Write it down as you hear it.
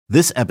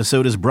This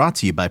episode is brought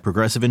to you by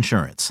Progressive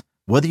Insurance.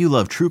 Whether you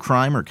love true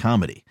crime or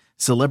comedy,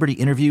 celebrity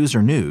interviews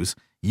or news,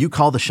 you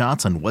call the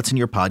shots on what's in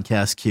your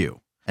podcast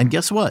queue. And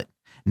guess what?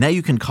 Now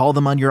you can call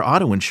them on your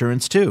auto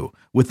insurance too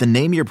with the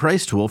Name Your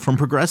Price tool from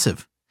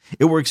Progressive.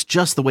 It works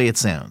just the way it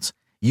sounds.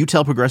 You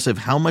tell Progressive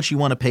how much you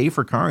want to pay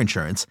for car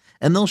insurance,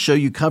 and they'll show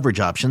you coverage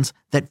options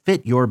that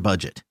fit your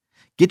budget.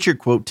 Get your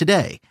quote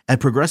today at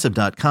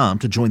Progressive.com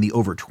to join the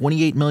over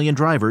 28 million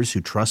drivers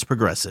who trust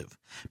Progressive.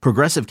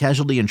 Progressive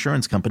Casualty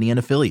Insurance Company and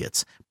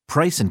Affiliates.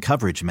 Price and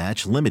coverage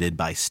match limited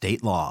by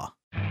state law.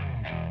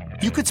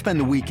 You could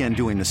spend the weekend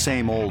doing the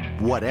same old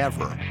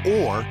whatever,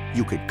 or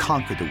you could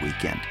conquer the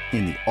weekend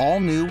in the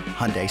all-new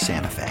Hyundai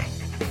Santa Fe.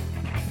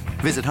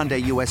 Visit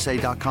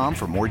HyundaiUSA.com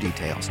for more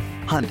details.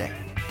 Hyundai,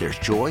 there's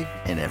joy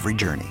in every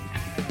journey.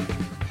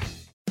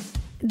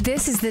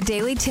 This is the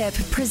Daily Tip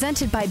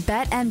presented by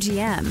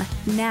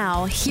BetMGM.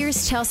 Now,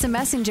 here's Chelsea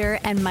Messenger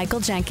and Michael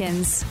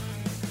Jenkins.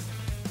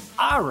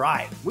 All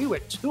right, we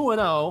went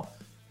 2-0.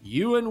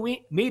 You and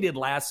me did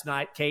last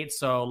night, Kate,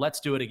 so let's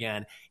do it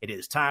again. It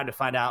is time to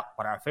find out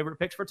what our favorite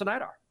picks for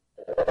tonight are.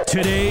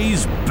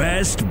 Today's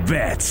best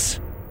bets.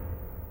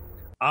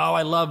 Oh,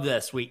 I love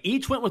this. We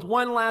each went with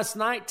one last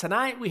night.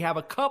 Tonight, we have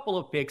a couple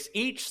of picks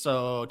each,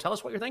 so tell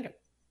us what you're thinking.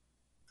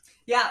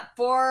 Yeah,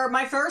 for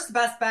my first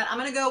best bet, I'm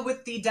going to go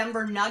with the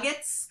Denver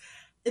Nuggets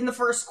in the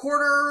first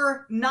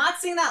quarter. Not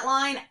seeing that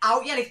line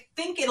out yet. I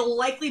think it'll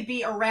likely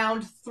be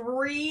around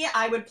 3.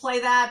 I would play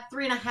that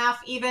 3.5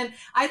 even.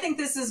 I think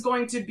this is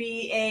going to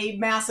be a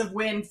massive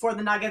win for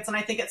the Nuggets, and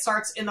I think it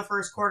starts in the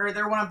first quarter.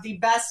 They're one of the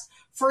best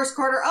first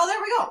quarter. Oh, there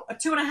we go. A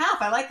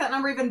 2.5. I like that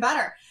number even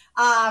better.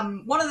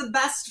 One of the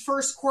best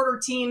first quarter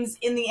teams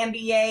in the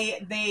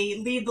NBA. They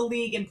lead the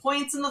league in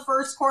points in the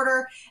first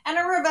quarter, and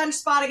a revenge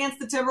spot against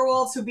the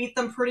Timberwolves, who beat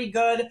them pretty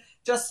good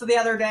just the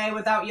other day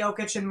without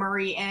Jokic and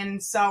Murray in.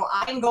 So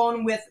I'm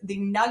going with the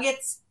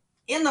Nuggets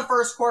in the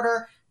first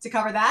quarter to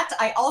cover that.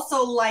 I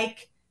also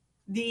like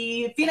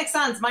the Phoenix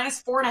Suns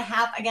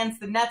 -4.5 against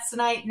the Nets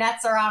tonight.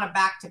 Nets are on a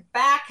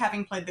back-to-back,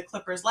 having played the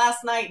Clippers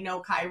last night. No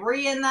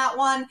Kyrie in that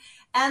one.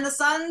 And the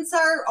Suns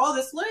are,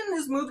 this line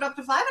has moved up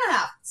to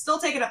 5.5. Still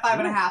take it at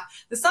 5.5.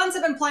 The Suns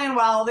have been playing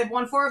well. They've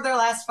won 4 of their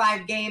last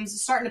 5 games,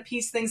 starting to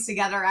piece things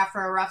together after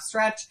a rough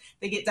stretch.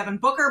 They get Devin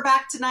Booker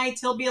back tonight.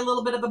 He'll be a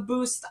little bit of a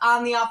boost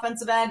on the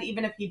offensive end,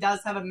 even if he does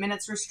have a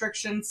minutes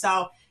restriction.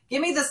 So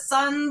give me the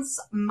Suns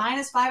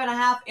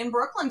 -5.5 in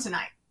Brooklyn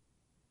tonight.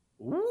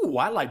 Ooh,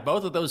 I like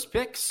both of those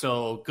picks,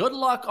 so good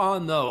luck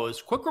on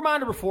those. Quick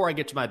reminder before I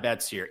get to my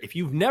bets here. If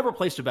you've never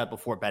placed a bet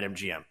before at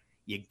BetMGM,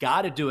 you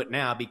got to do it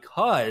now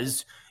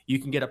because you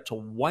can get up to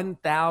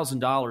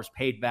 $1,000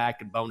 paid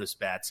back in bonus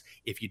bets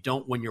if you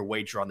don't win your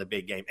wager on the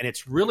big game. And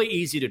it's really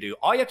easy to do.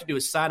 All you have to do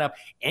is sign up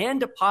and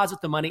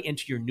deposit the money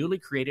into your newly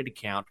created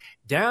account.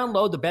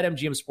 Download the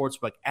BetMGM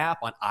Sportsbook app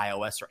on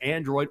iOS or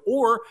Android,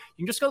 or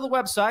you can just go to the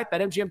website,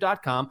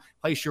 betmgm.com,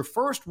 place your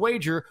first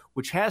wager,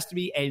 which has to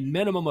be a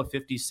minimum of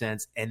 50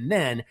 cents, and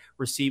then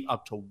receive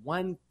up to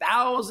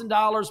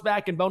 $1,000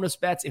 back in bonus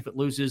bets if it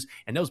loses.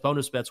 And those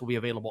bonus bets will be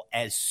available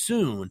as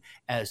soon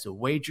as the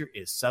wager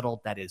is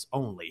settled. That is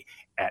only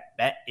at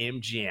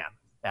BetMGM.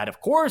 That,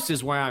 of course,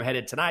 is where I'm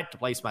headed tonight to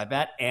place my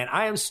bet. And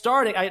I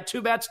had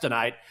 2 bets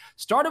tonight.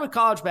 Started with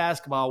college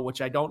basketball,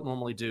 which I don't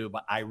normally do,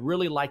 but I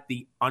really like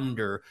the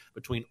under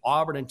between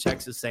Auburn and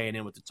Texas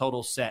A&M with the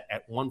total set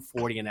at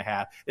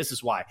 140.5. This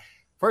is why.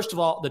 First of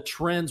all, the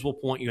trends will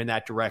point you in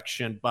that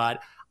direction,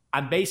 but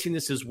I'm basing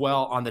this as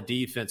well on the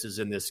defenses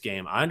in this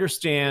game. I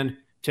understand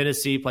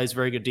Tennessee plays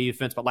very good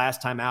defense, but last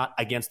time out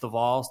against the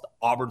Vols,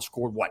 Auburn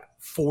scored,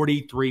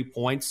 43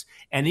 points?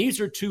 And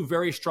these are 2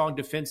 very strong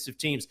defensive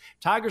teams.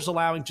 Tigers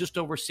allowing just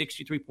over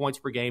 63 points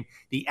per game.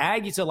 The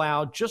Aggies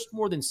allow just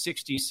more than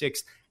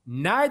 66.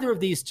 Neither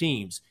of these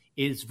teams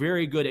is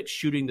very good at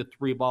shooting the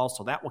 3 ball,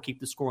 so that will keep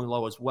the scoring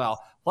low as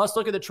well. Plus,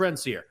 look at the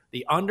trends here.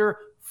 The under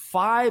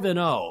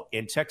 5-0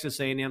 in Texas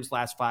A&M's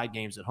last 5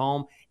 games at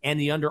home, and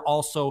the under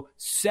also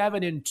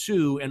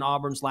 7-2 in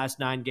Auburn's last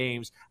 9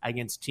 games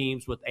against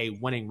teams with a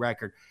winning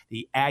record.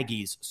 The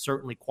Aggies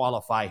certainly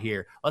qualify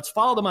here. Let's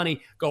follow the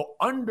money. Go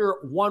under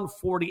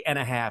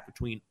 140.5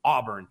 between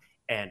Auburn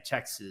and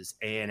Texas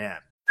A&M.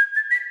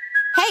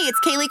 Hey, it's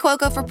Kaylee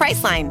Cuoco for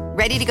Priceline.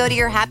 Ready to go to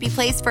your happy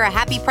place for a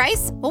happy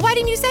price? Well, why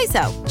didn't you say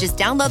so? Just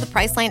download the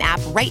Priceline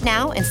app right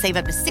now and save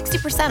up to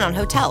 60% on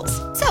hotels.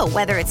 So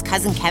whether it's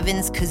Cousin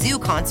Kevin's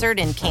Kazoo Concert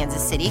in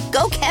Kansas City,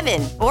 go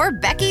Kevin, or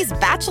Becky's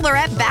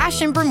Bachelorette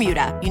Bash in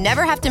Bermuda, you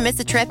never have to miss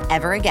a trip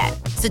ever again.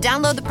 So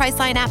download the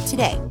Priceline app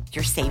today.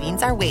 Your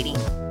savings are waiting.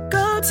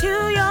 Go to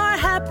your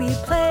happy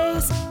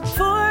place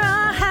for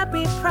a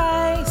happy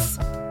price.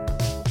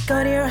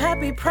 Go to your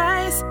happy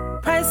price,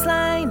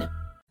 Priceline.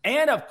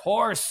 And, of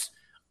course,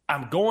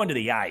 I'm going to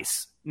the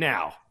ice.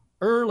 Now,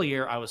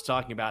 earlier I was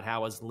talking about how I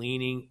was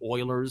leaning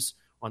Oilers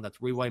on the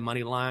 3-way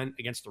money line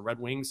against the Red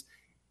Wings.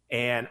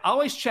 And I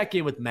always check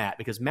in with Matt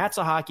because Matt's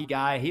a hockey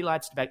guy. He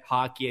likes to bet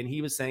hockey, and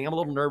he was saying, I'm a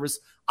little nervous.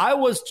 I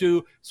was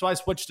too, so I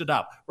switched it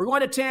up. We're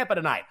going to Tampa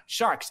tonight.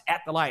 Sharks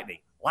at the Lightning.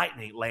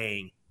 Lightning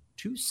laying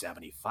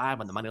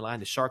 275 on the money line.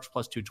 The Sharks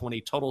plus 220.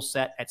 Total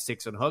set at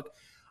 6 and hook.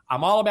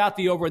 I'm all about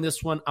the over in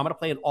this one. I'm going to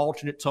play an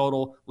alternate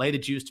total, lay the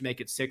juice to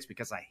make it 6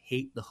 because I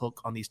hate the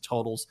hook on these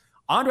totals.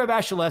 Andrei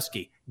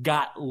Vasilevskiy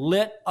got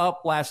lit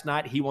up last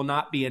night. He will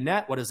not be in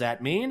net. What does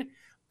that mean?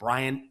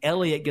 Brian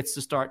Elliott gets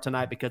to start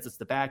tonight because it's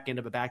the back end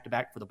of a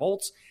back-to-back for the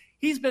Bolts.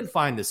 He's been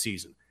fine this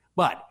season,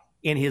 but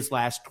in his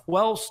last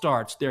 12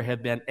 starts, there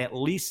have been at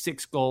least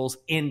 6 goals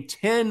in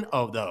 10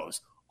 of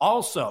those.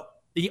 Also,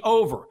 the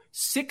over,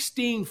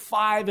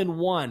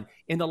 16-5-1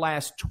 in the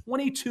last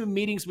 22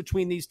 meetings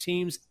between these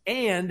teams,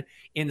 and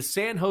in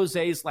San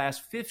Jose's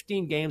last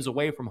 15 games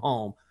away from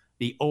home,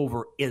 the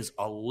over is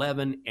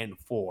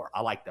 11-4.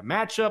 I like the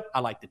matchup.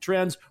 I like the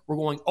trends. We're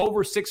going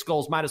over 6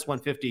 goals, minus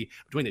 150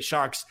 between the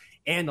Sharks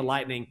and the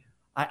Lightning.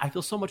 I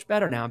feel so much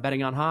better now. I'm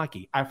betting on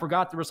hockey. I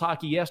forgot there was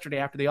hockey yesterday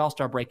after the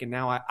All-Star break, and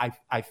now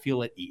I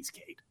feel at ease,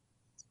 Kate.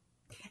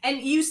 And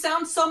you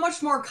sound so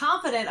much more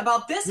confident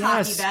about this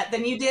hockey bet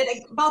than you did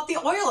about the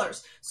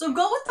Oilers. So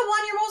go with the one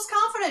you're most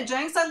confident,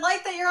 Jenks. I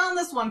like that you're on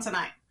this one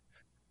tonight.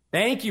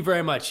 Thank you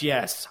very much.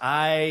 Yes.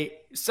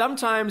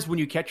 Sometimes when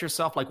you catch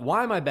yourself like,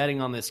 why am I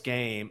betting on this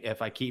game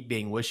if I keep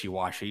being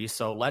wishy-washy?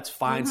 So let's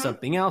find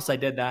something else. I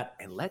did that,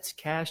 and let's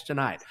cash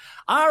tonight.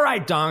 All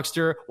right,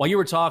 Donkster. While you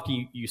were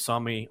talking, you saw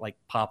me like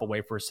pop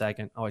away for a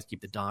second. I always keep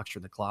the Donkster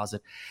in the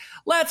closet.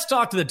 Let's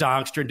talk to the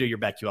Donkster and do your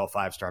BetQL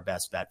 5-star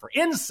best bet. For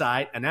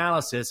insight,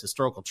 analysis,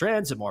 historical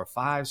trends, and more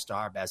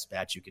 5-star best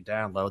bets, you can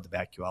download the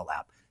BetQL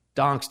app.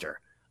 Donkster.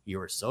 You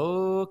were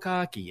so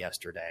cocky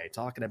yesterday,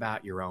 talking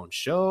about your own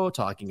show,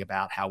 talking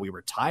about how we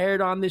were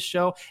tired on this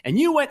show, and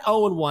you went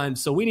 0-1,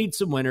 so we need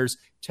some winners.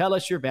 Tell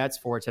us your bets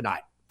for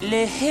tonight.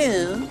 Le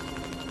who?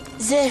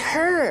 The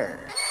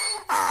her.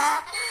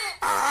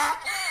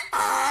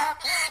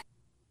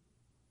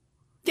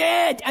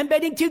 Dad, I'm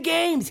betting 2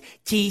 games.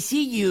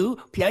 TCU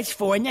plus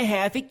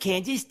 4.5 at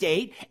Kansas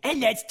State. And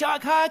let's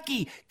talk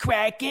hockey.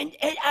 Kraken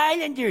and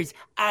Islanders.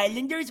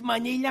 Islanders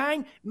money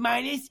line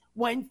minus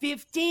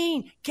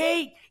 115.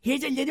 Kate,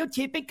 here's a little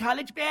tip in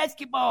college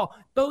basketball.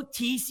 Both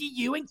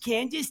TCU and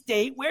Kansas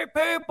State wear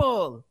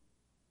purple.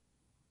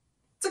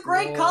 It's a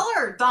great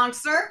color,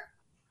 Donkster.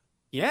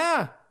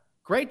 Yeah,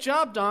 great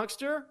job,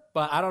 Donkster.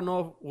 But I don't know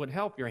if it would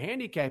help your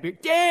handicap here.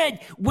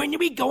 Dad, when are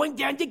we going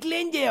down to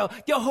Glendale?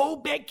 The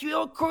whole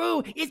BetQL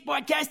crew is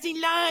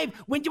broadcasting live.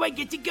 When do I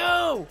get to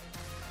go?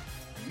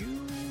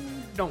 You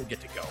don't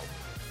get to go.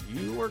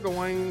 You are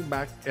going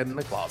back in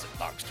the closet,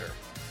 Donkster.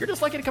 You're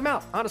just lucky to come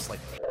out, honestly.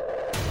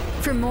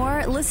 For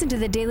more, listen to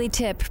the Daily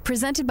Tip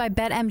presented by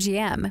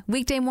BetMGM.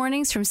 Weekday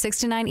mornings from 6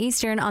 to 9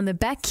 Eastern on the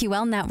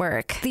BetQL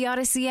network, the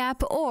Odyssey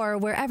app, or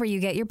wherever you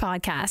get your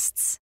podcasts.